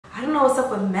know what's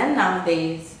up with men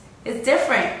nowadays. It's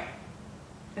different.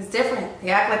 It's different.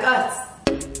 They act like us.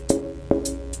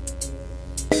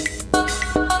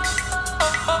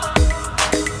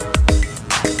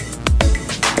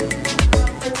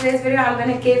 For today's video, I'm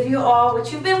gonna give you all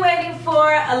what you've been waiting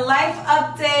for, a life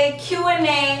update, Q&A.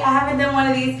 I haven't done one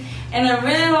of these in a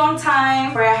really long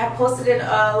time. Where I had posted it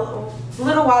a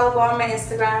little while ago on my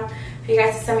Instagram for you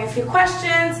guys to send me a few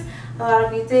questions. A lot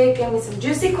of you did give me some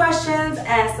juicy questions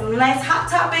and some nice hot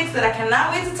topics that I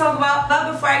cannot wait to talk about.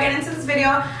 But before I get into this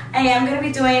video, I am going to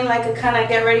be doing like a kind of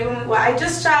get ready with me. Well, I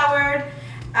just showered,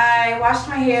 I washed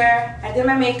my hair, I did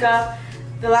my makeup.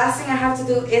 The last thing I have to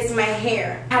do is my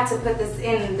hair. I had to put this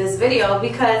in this video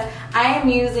because I am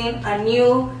using a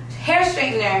new hair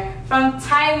straightener from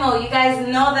TYMO. You guys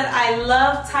know that I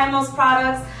love TYMO's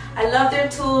products. I love their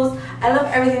tools. I love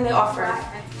everything they offer.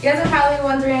 You guys are probably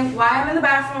wondering why I'm in the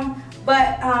bathroom,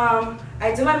 but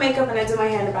I do my makeup and I do my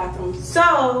hair in the bathroom.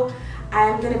 So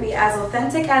I'm going to be as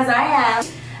authentic as I am,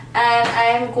 and I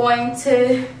am going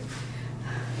to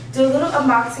do a little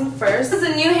unboxing first. This is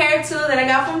a new hair tool that I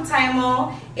got from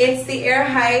TYMO. It's the Air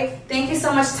Hype. Thank you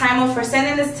so much, TYMO, for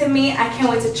sending this to me. I can't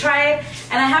wait to try it,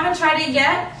 and I haven't tried it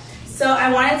yet, so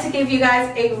I wanted to give you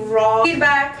guys a raw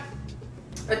feedback,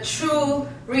 a true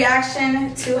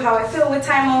reaction to how I feel with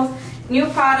TYMO's new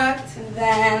product. And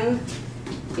then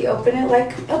you open it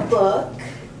like a book.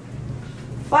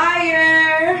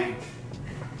 Fire!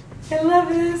 I love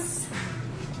this.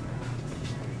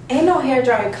 Ain't no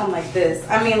hairdryer come like this.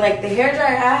 I mean, like the hairdryer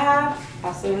I have,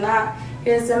 absolutely not.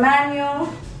 Here's the manual.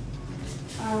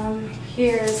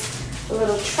 Here's a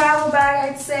little travel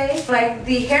bag, I'd say. Like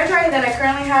the hairdryer that I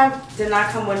currently have did not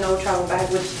come with no travel bag,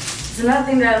 which is another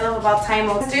thing that I love about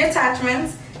TYMO. 3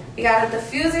 attachments. We got a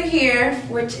diffuser here,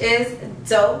 which is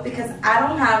dope because I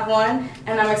don't have one,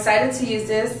 and I'm excited to use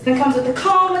this. It comes with the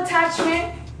comb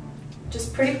attachment, which is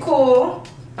pretty cool.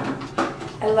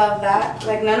 I love that.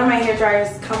 Like none of my hair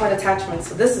dryers come with attachments,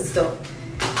 so this is dope.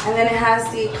 And then it has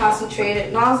the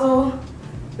concentrated nozzle,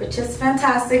 which is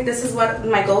fantastic. This is what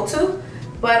my go-to,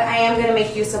 but I am gonna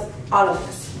make use of all of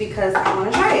this because I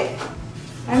want to try it.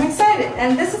 I'm excited,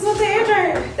 and this is what the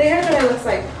hairdryer looks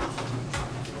like.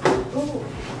 Ooh.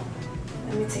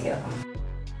 Let me take it off.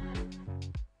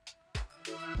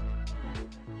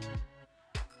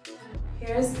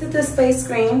 Here's the display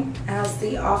screen. It has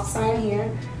the off sign here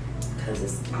because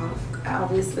it's off,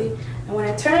 obviously. And when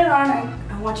I turn it on,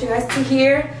 I want you guys to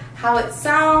hear how it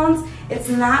sounds. It's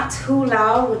not too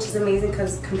loud, which is amazing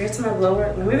because compared to my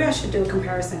blower, maybe I should do a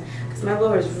comparison because my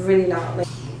blower is really loud. Like,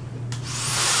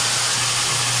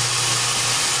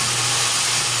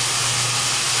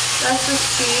 that's the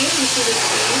speed. You see the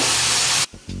speed.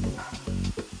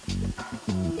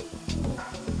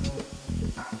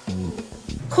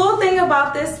 Cool thing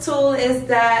about this tool is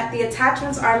that the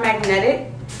attachments are magnetic,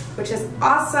 which is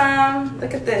awesome.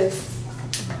 Look at this.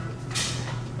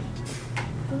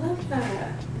 I love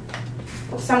that.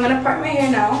 So I'm gonna part my hair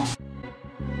now.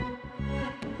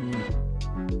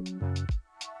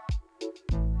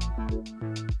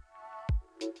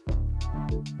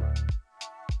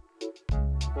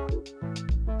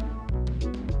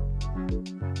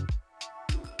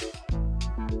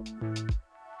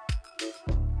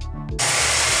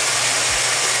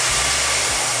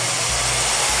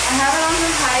 I have it on the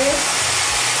highest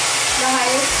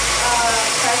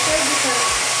pressure because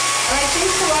I like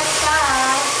things to work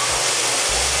fast.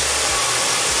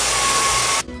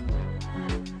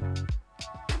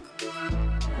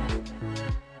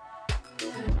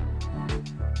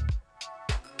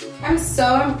 I'm so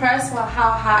impressed with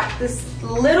how hot this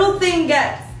little thing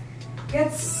gets. It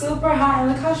gets super hot,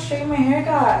 and look how straight my hair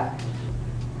got.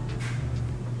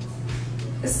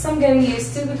 This is I'm getting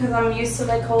used to because I'm used to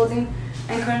like holding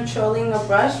and controlling a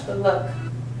brush, but look,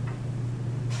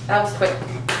 that was quick.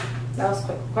 That was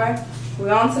quick, okay?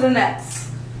 We're on to the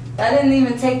next. That didn't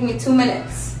even take me 2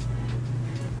 minutes.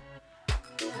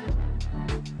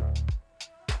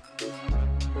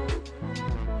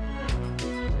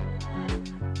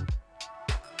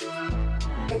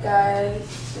 Hey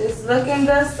guys, it's looking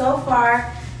good so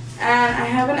far, and I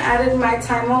haven't added my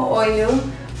TYMO oil,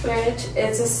 which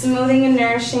it's a smoothing and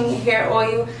nourishing hair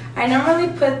oil. I normally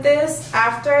put this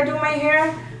after I do my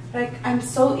hair. Like, I'm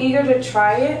so eager to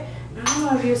try it. I don't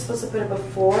know if you're supposed to put it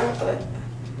before, but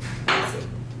let's see.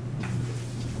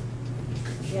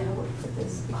 Yeah, I would put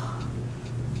this. Oh,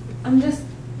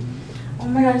 oh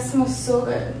my god, it smells so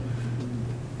good.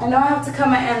 I know I have to cut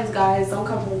my ends, guys. Don't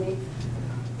come for me.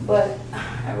 But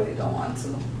I really don't want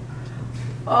to.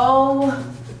 Oh,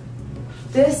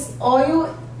 this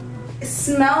oil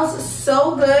smells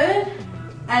so good.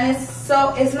 And it's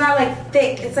not like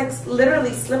thick. It's like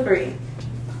literally slippery.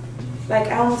 Like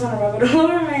I almost want to rub it all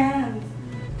over my hands.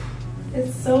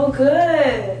 It's so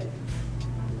good.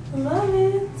 I love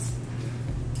it.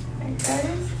 Alright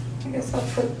guys, I guess I'll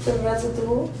put the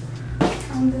residue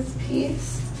on this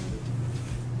piece.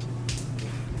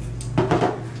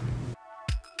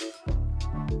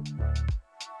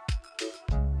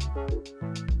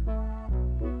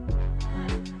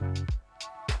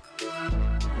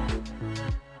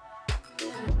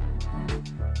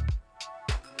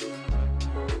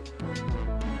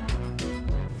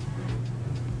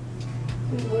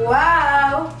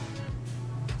 Wow!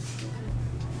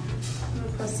 I'm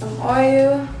gonna put some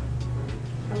oil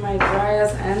on my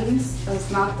dryer's ends.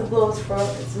 That's not the blow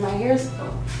throat, it's my hair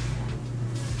spill.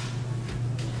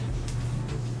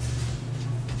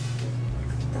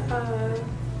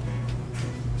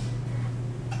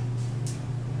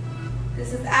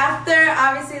 This is after,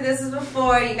 obviously this is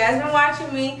before. You guys been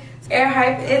watching me. Air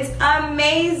Hype, it's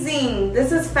amazing.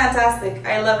 This is fantastic.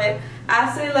 I love it.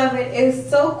 Absolutely love it. It's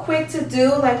so quick to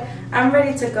do. Like, I'm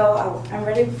ready to go out. I'm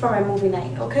ready for my movie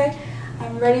night, okay?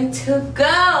 I'm ready to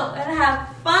go and have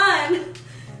fun.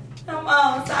 Come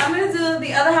on. So I'm gonna do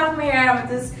the other half of my hair. I'm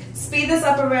gonna just speed this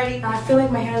up already. I feel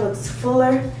like my hair looks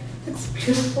fuller. It's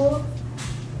beautiful.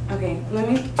 Okay, let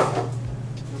me,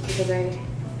 because I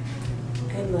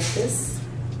love this.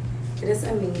 It is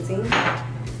amazing.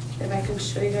 If I can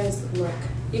show you guys, look.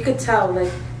 You could tell,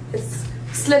 like, it's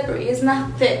slippery. It's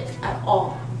not thick at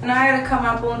all. Now I gotta cut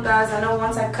my puntas. I know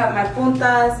once I cut my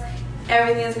puntas,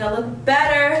 everything's gonna look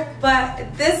better.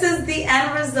 But this is the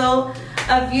end result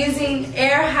of using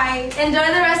Air Hype. Enjoy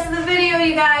the rest of the video,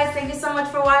 you guys. Thank you so much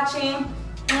for watching.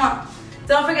 Mwah.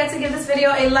 Don't forget to give this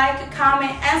video a like,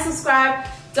 comment, and subscribe.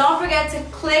 Don't forget to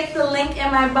click the link in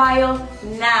my bio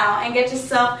now and get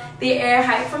yourself the Air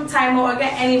Hype from TYMO, or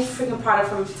get any freaking product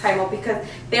from TYMO because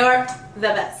they are the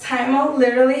best. TYMO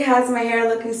literally has my hair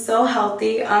looking so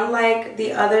healthy, unlike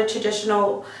the other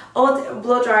traditional old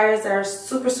blow dryers that are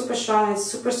super strong and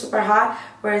super hot,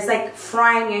 where it's like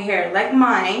frying your hair like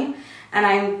mine. And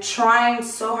I'm trying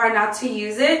so hard not to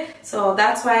use it. So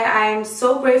that's why I'm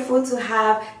so grateful to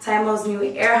have TYMO's new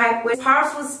Air Hype with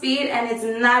powerful speed, and it's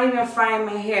not even frying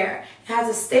my hair. It has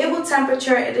a stable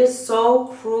temperature. It is so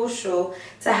crucial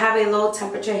to have a low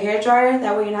temperature hair dryer.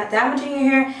 That way you're not damaging your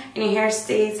hair and your hair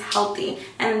stays healthy.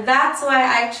 And that's why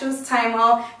I choose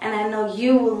TYMO, and I know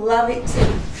you will love it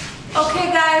too.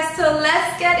 Okay guys, so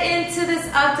let's get into this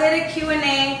updated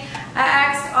Q&A. I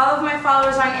asked all of my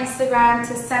followers on Instagram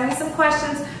to send me some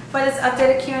questions for this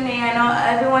updated Q&A. I know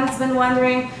everyone's been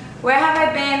wondering, where have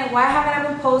I been? Why haven't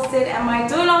I been posted? Am I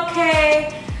doing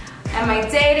okay? Am I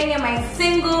dating? Am I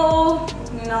single?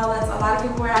 You know, that's a lot of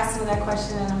people were asking me that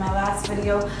question in my last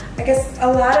video. I guess a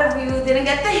lot of you didn't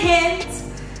get the hint,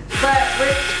 but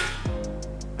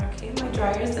okay, my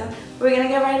dryer's done. We're gonna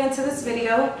get right into this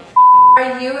video.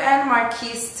 Are you and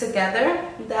Marquise together?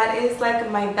 That is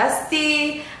like my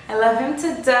bestie. I love him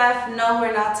to death. No,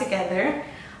 we're not together.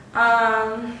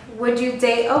 Would you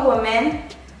date a woman?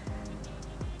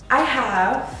 I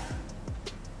have.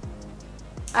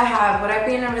 Would I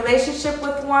be in a relationship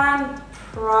with one?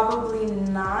 Probably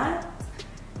not.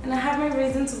 And I have my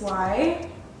reasons why.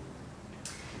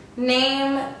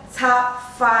 Name top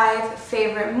 5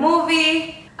 favorite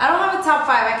movie. I don't have a top 5.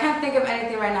 I can't think of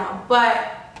anything right now,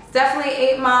 but definitely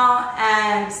 8 Mile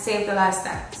and Save the Last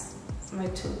Dance. It's my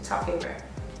 2 top favorite.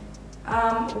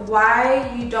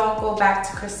 Why you don't go back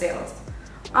to Chris Sales?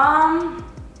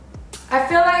 I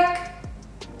feel like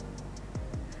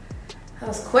that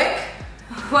was quick.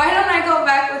 Why don't I go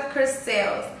back with Chris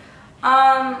Sales?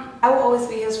 I will always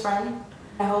be his friend.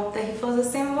 I hope that he feels the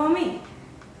same about me.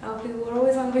 I hope he will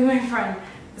always want to be my friend.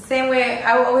 The same way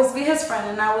I will always be his friend,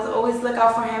 and I will always look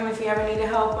out for him if he ever needed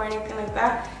help or anything like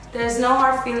that. There's no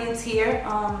hard feelings here.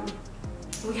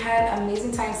 We had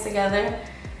amazing times together.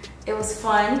 It was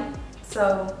fun.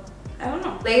 So, I don't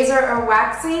know. Laser or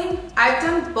waxing? I've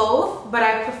done both, but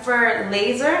I prefer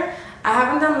laser. I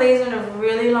haven't done laser in a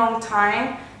really long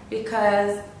time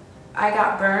because I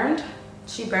got burned.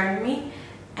 She burned me,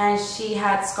 and she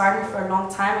had scarred me for a long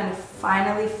time, and it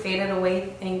finally faded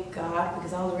away, thank God,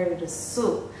 because I was ready to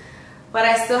sue. But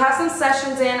I still have some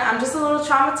sessions in. I'm just a little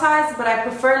traumatized, but I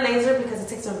prefer laser because it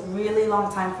takes a really long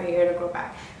time for your hair to grow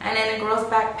back. And then it grows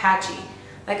back patchy.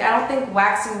 Like, I don't think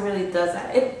waxing really does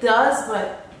that. It does,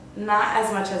 but not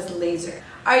as much as laser.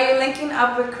 Are you linking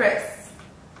up with Chris?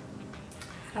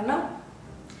 I don't know.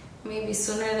 Maybe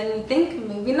sooner than you think,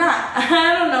 maybe not.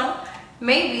 I don't know.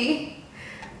 Maybe.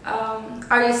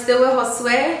 Are you still with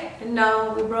Josue?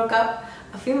 No, we broke up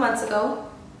a few months ago.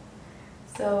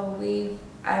 So we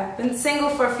I've been single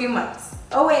for a few months.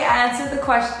 Oh wait, I answered the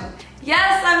question.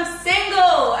 Yes, I'm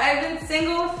single. I've been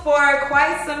single for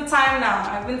quite some time now.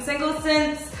 I've been single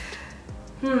since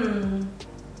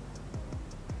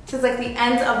like the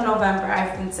end of November.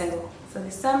 I've been single. So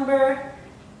December,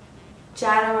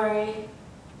 January.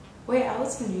 Wait, I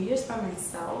was for New Year's by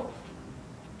myself.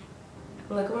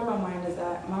 Look where my mind is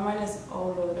at. My mind is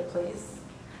all over the place.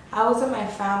 I was with my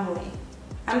family.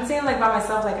 I'm saying like by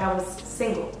myself, like I was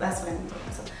single. That's what I mean by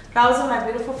myself. But I was with my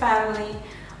beautiful family.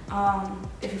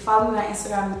 If you follow me on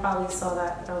Instagram, you probably saw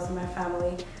that I was with my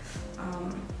family.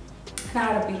 And I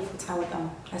had a beautiful time with them.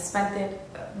 I spent it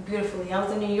beautifully. I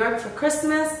was in New York for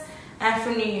Christmas and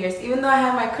for New Year's. Even though I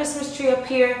had my Christmas tree up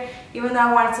here, even though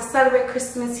I wanted to celebrate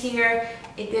Christmas here,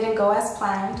 it didn't go as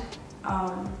planned.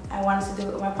 I wanted to do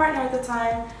it with my partner at the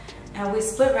time, and we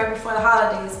split right before the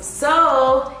holidays.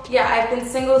 So yeah, I've been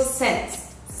single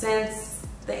since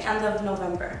the end of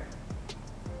November.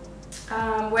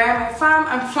 Where am I from?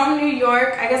 I'm from New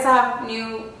York. I guess I have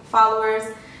new followers.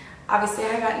 Obviously,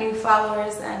 I got new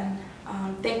followers, and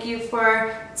thank you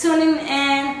for tuning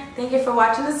in. Thank you for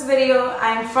watching this video.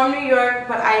 I'm from New York,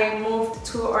 but I moved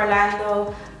to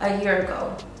Orlando a year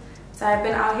ago. So I've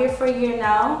been out here for a year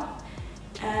now,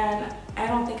 and I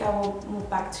don't think I will move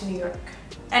back to New York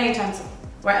anytime soon,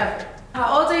 wherever.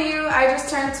 How old are you? I just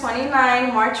turned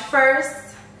 29 March 1st.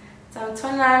 So I'm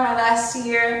 29, my last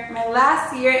year in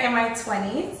my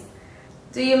 20s.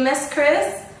 Do you miss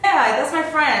Chris? Yeah, that's my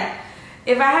friend.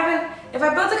 If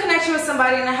I built a connection with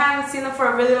somebody and I haven't seen them for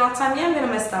a really long time, yeah, I'm gonna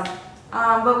miss them.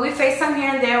 But we FaceTime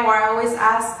here and there, where I always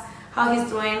ask how he's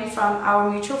doing from our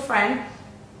mutual friend.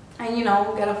 And you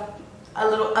know, get a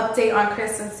little update on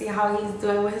Chris and see how he's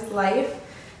doing with his life.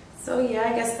 So yeah,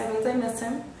 I guess that means I miss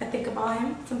him. I think about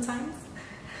him sometimes.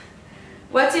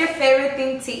 What's your favorite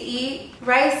thing to eat?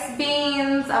 Rice,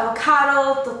 beans,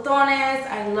 avocado, totones.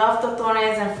 I love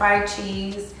totones and fried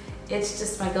cheese. It's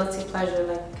just my guilty pleasure.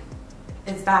 Like,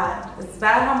 it's bad. It's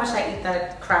bad how much I eat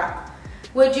that crap.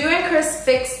 Would you and Chris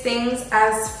fix things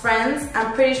as friends?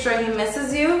 I'm pretty sure he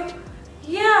misses you.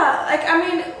 Yeah, like, I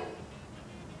mean,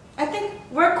 I think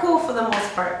we're cool for the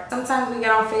most part. Sometimes we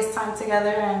get on FaceTime together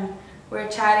and we're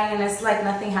chatting and it's like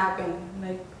nothing happened.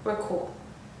 Like, we're cool.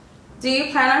 Do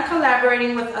you plan on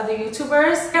collaborating with other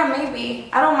YouTubers? Yeah, maybe.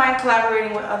 I don't mind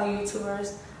collaborating with other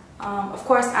YouTubers. Of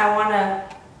course, I want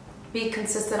to be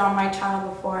consistent on my channel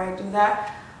before I do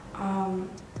that.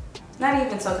 Not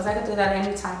even so, because I could do that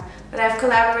anytime. But I've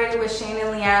collaborated with Shane and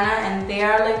Leanna, and they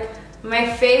are like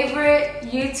my favorite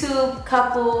YouTube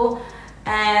couple.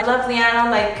 And I love Leanna.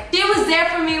 Like, she was there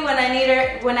for me when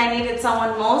I needed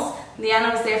someone most. Leanna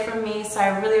was there for me, so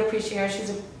I really appreciate her. She's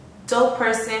a dope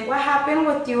person. What happened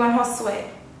with you and Josue?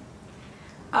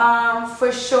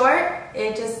 For short,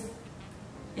 it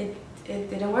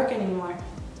didn't work anymore.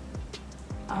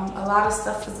 A lot of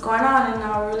stuff was going on in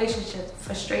our relationship.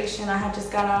 Frustration. I had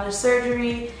just gotten out of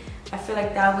surgery. I feel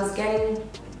like that was getting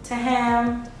to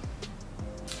him.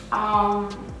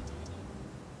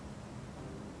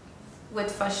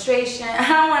 With frustration. I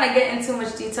don't want to get into too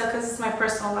much detail because it's my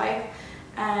personal life,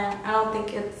 and I don't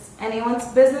think it's anyone's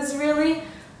business really.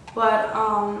 But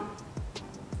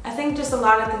I think just a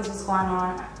lot of things was going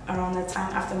on around that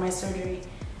time after my surgery,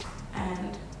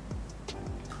 and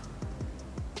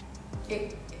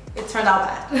it turned out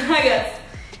bad. I guess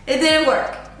it didn't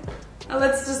work.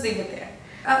 Let's just leave it there.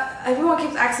 Everyone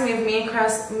keeps asking me if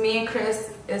me and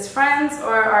Chris is friends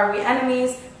or are we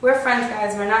enemies. We're friends,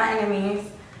 guys. We're not enemies.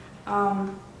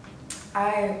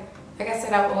 Like I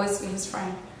said, I will always be his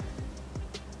friend.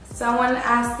 Someone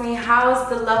asked me, how's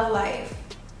the love life?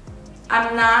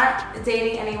 I'm not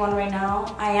dating anyone right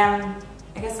now. I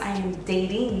guess I am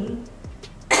dating.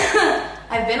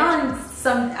 I've been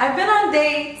on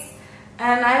dates,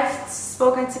 and I've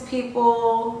spoken to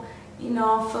people, you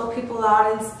know, fill people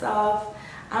out and stuff.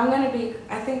 I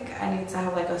think I need to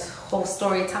have like a whole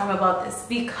story time about this,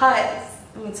 because,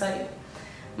 let me tell you,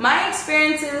 my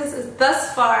experiences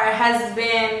thus far has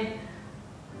been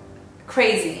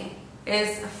crazy.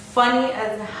 It's funny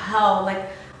as hell. Like,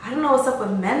 I don't know what's up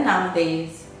with men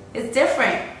nowadays. It's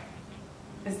different.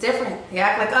 It's different. They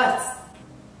act like us.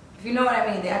 If you know what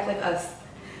I mean, they act like us.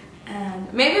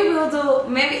 And maybe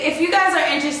if you guys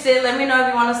are interested, let me know if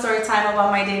you want a story time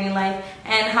about my dating life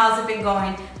and how's it been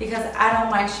going, because I don't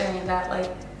mind sharing that.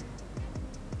 Like,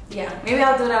 yeah, maybe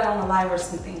I'll do that on a live or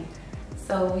something.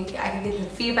 So I can get the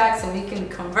feedback, so we can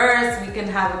converse, we can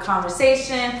have a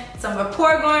conversation, some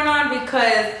rapport going on,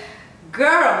 because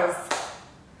girls,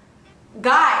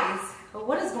 guys,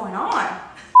 what is going on?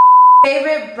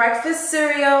 Favorite breakfast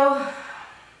cereal?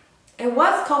 It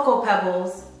was Cocoa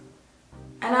Pebbles.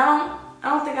 And I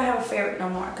don't think I have a favorite no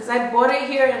more, because I bought it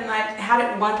here and I had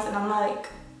it once and I'm like,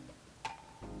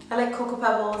 I like Cocoa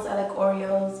Pebbles, I like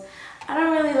Oreos. I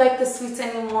don't really like the sweets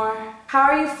anymore. How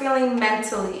are you feeling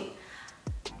mentally?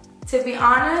 To be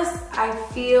honest, I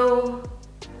feel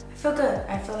good.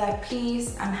 I feel at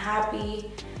peace, I'm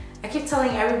happy. I keep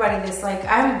telling everybody this, like,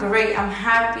 I'm great, I'm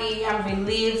happy, I'm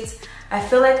relieved. I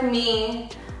feel like me.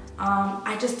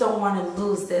 I just don't want to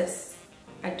lose this.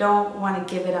 I don't want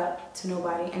to give it up to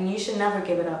nobody, and you should never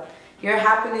give it up. Your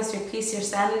happiness, your peace, your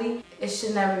sanity, it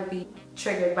should never be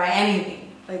triggered by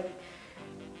anything. Like,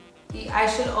 I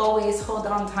should always hold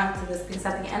on tight to this, because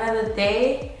at the end of the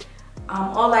day,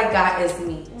 all I got is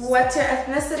me. What's your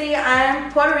ethnicity?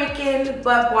 I'm Puerto Rican,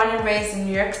 but born and raised in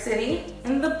New York City,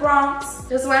 in the Bronx.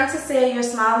 Just wanted to say your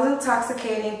smile is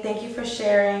intoxicating. Thank you for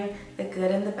sharing the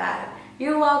good and the bad.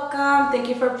 You're welcome. Thank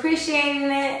you for appreciating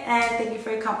it, and thank you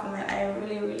for your compliment. I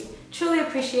really, really, truly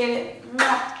appreciate it.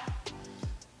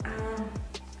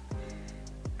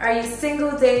 Are you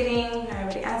single, dating? I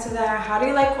already answered that. How do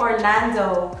you like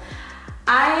Orlando?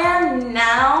 I am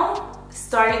now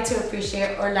starting to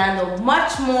appreciate Orlando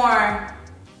much more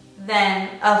than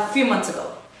a few months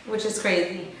ago, which is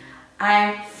crazy.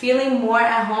 I'm feeling more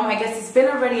at home. I guess it's been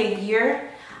already a year.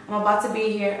 I'm about to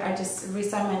be here. I just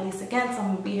re-signed my lease again, so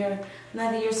I'm gonna be here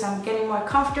another year, so I'm getting more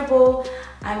comfortable.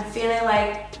 I'm feeling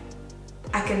like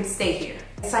I can stay here.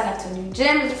 I signed up to a new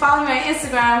gym. If you follow me on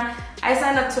Instagram, I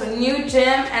signed up to a new gym,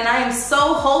 and I am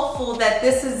so hopeful that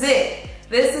this is it.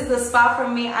 This is the spot for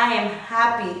me. I am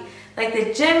happy. Like,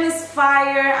 the gym is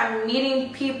fire. I'm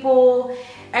meeting people.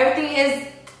 Everything is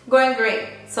going great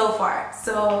so far.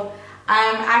 So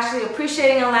I'm actually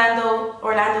appreciating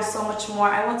Orlando so much more.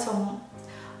 I went to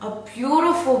a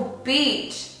beautiful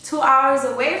beach 2 hours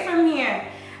away from here.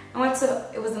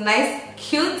 It was a nice,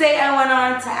 cute day I went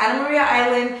on to Anna Maria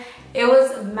Island. It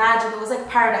was magical. It was like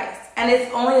paradise. And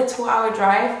it's only a 2-hour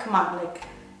drive. Come on, like,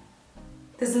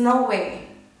 there's no way.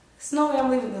 There's no way I'm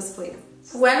leaving this place.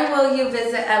 When will you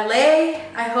visit LA?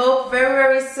 I hope very,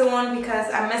 very soon,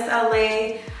 because I miss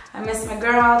LA. I miss my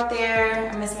girl out there.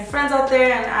 I miss my friends out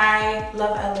there, and I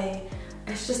love LA.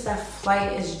 It's just that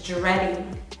flight is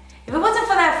dreading. If it wasn't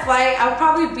for that flight, I would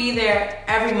probably be there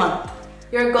every month.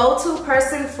 Your go-to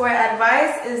person for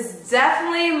advice is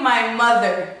definitely my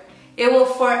mother. It will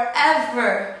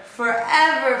forever,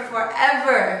 forever,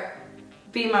 forever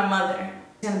be my mother.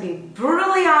 She's gonna be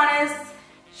brutally honest.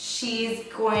 She's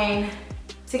going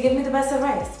to give me the best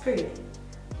advice, period.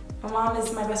 My mom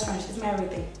is my best friend. She's my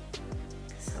everything.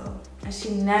 So, and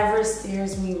she never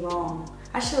steers me wrong.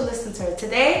 I should have listened to her.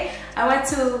 Today, I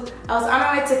was on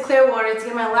my way to Clearwater to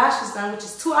get my lashes done, which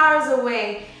is 2 hours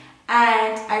away,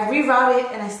 and I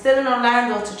rerouted and I stayed in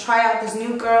Orlando to try out this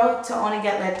new girl to only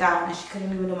get let down, and she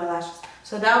couldn't even do my lashes.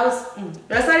 So that was,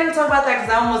 let's not even talk about that,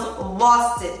 because I almost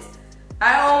lost it.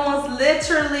 I almost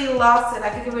literally lost it. I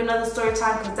could give you another story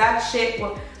time, because that shit,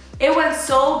 it went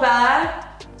so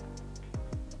bad.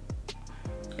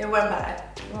 It went bad.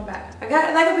 It went bad.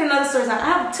 That could be another story time. I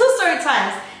have 2 story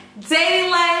times. Dating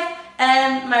life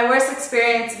and my worst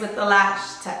experience with the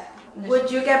lash tech. Would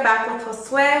you get back with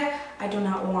Josue? I do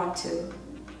not want to.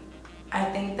 I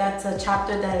think that's a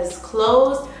chapter that is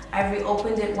closed. I've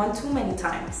reopened it one too many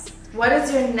times. What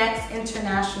is your next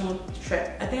international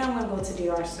trip? I think I'm gonna go to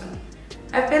DR soon.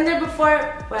 I've been there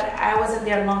before, but I wasn't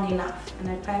there long enough, and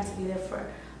I plan to be there for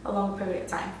a long period of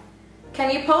time. Can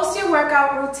you post your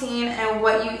workout routine and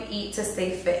what you eat to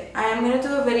stay fit? I am gonna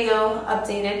do a video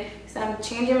updated, because I'm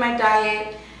changing my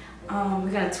diet.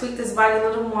 We're gonna tweak this body a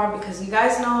little more, because you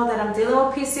guys know that I'm dealing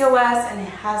with PCOS, and it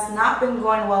has not been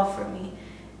going well for me.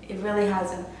 It really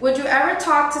hasn't. Would you ever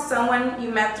talk to someone you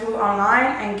met through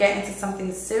online and get into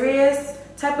something serious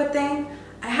type of thing?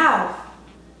 I have.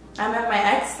 I met my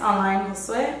ex online,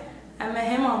 Josue. I met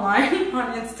him online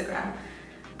on Instagram.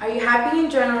 Are you happy in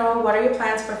general? What are your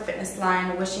plans for fitness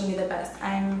line? Wishing you the best.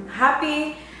 I'm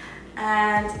happy,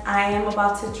 and I am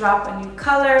about to drop a new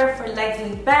color for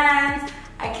LeslieInes bands.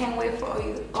 I can't wait for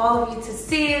all of you to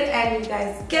see it and you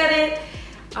guys get it.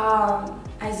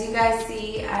 As you guys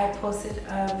see, I posted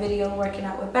a video working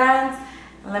out with bands.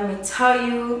 And let me tell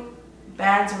you,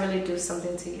 bands really do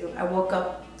something to you. I woke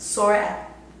up sore,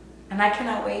 and I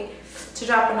cannot wait to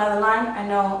drop another line. I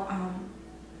know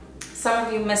some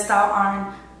of you missed out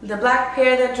on the black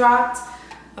pair that dropped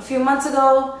a few months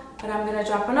ago, but I'm gonna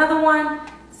drop another one.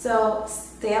 So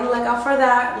stay on the lookout for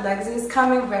that. Lexi is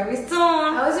coming very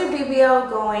soon. How is your BBL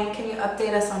going? Can you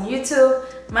update us on YouTube?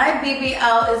 My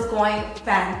BBL is going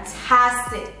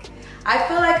fantastic. I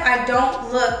feel like I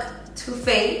don't look too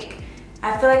fake.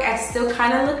 I feel like I still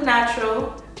kind of look natural,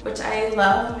 which I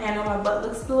love. I know my butt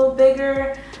looks a little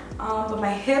bigger. but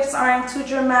my hips aren't too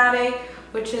dramatic,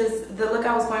 which is the look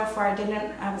I was going for.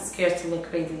 I was scared to look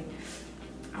crazy.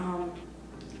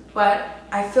 But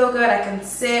I feel good. I can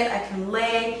sit, I can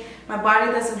lay. My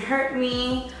body doesn't hurt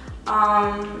me.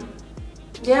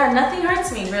 Yeah, nothing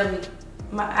hurts me really.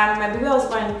 My BBL is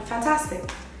going fantastic.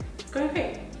 It's going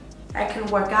great. I can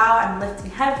work out, I'm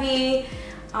lifting heavy.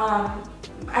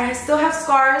 I still have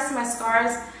scars. My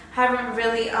scars haven't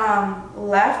really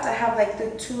left. I have like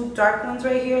the 2 dark ones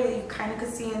right here that you kind of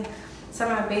could see in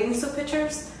some of my bathing suit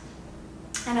pictures.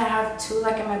 And I have 2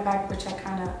 like in my back, which I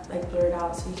kind of like blurred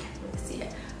out so you can't really see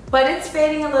it. But it's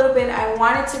fading a little bit. I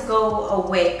want it to go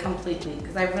away completely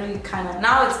because I really kind of,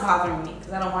 now it's bothering me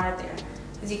because I don't want it there.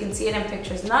 Because you can see it in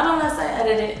pictures, not unless I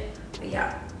edit it, but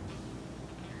yeah.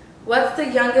 What's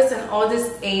the youngest and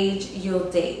oldest age you'll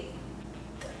date?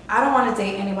 I don't want to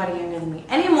date anybody younger than me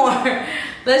anymore.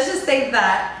 Let's just say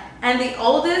that. And the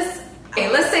oldest, okay,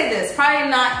 let's say this, probably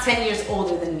not 10 years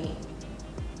older than me.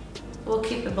 We'll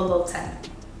keep it below 10.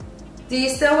 Do you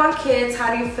still want kids?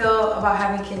 How do you feel about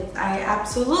having kids? I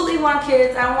absolutely want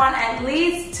kids. I want at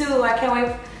least 2. I can't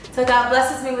wait till God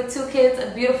blesses me with 2 kids,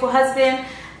 a beautiful husband,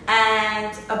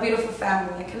 and a beautiful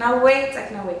family. I cannot wait. I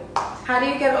cannot wait. How do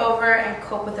you get over and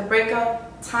cope with a breakup?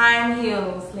 Time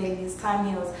heals, ladies. Time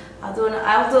heals. I'll do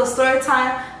a story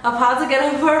time of how to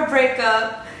get over a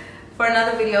breakup for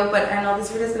another video, but I know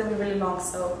this video is going to be really long,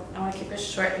 so I want to keep it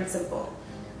short and simple.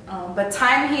 But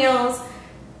time heals.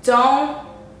 Do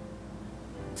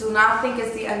not think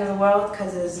it's the end of the world,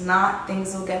 because it's not.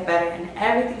 Things will get better, and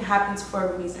everything happens for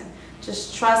a reason.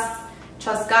 Just trust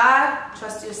God,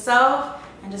 trust yourself,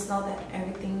 and just know that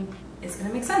everything is going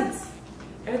to make sense.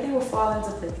 Everything will fall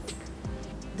into place.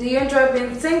 Do you enjoy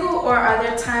being single, or are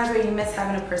there times where you miss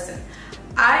having a person?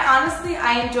 Honestly,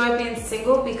 I enjoy being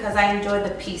single because I enjoy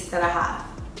the peace that I have.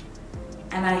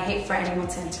 And I hate for anyone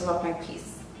to interrupt my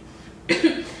peace.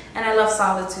 And I love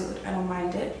solitude. I don't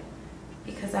mind it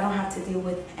because I don't have to deal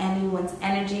with anyone's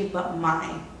energy but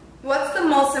mine. What's the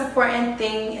most important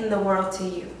thing in the world to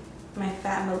you? My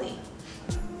family.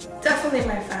 Definitely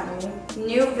my family.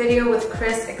 New video with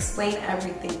Chris, explain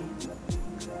everything.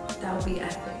 That would be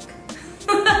epic.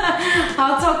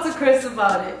 I'll talk to Chris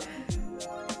about it.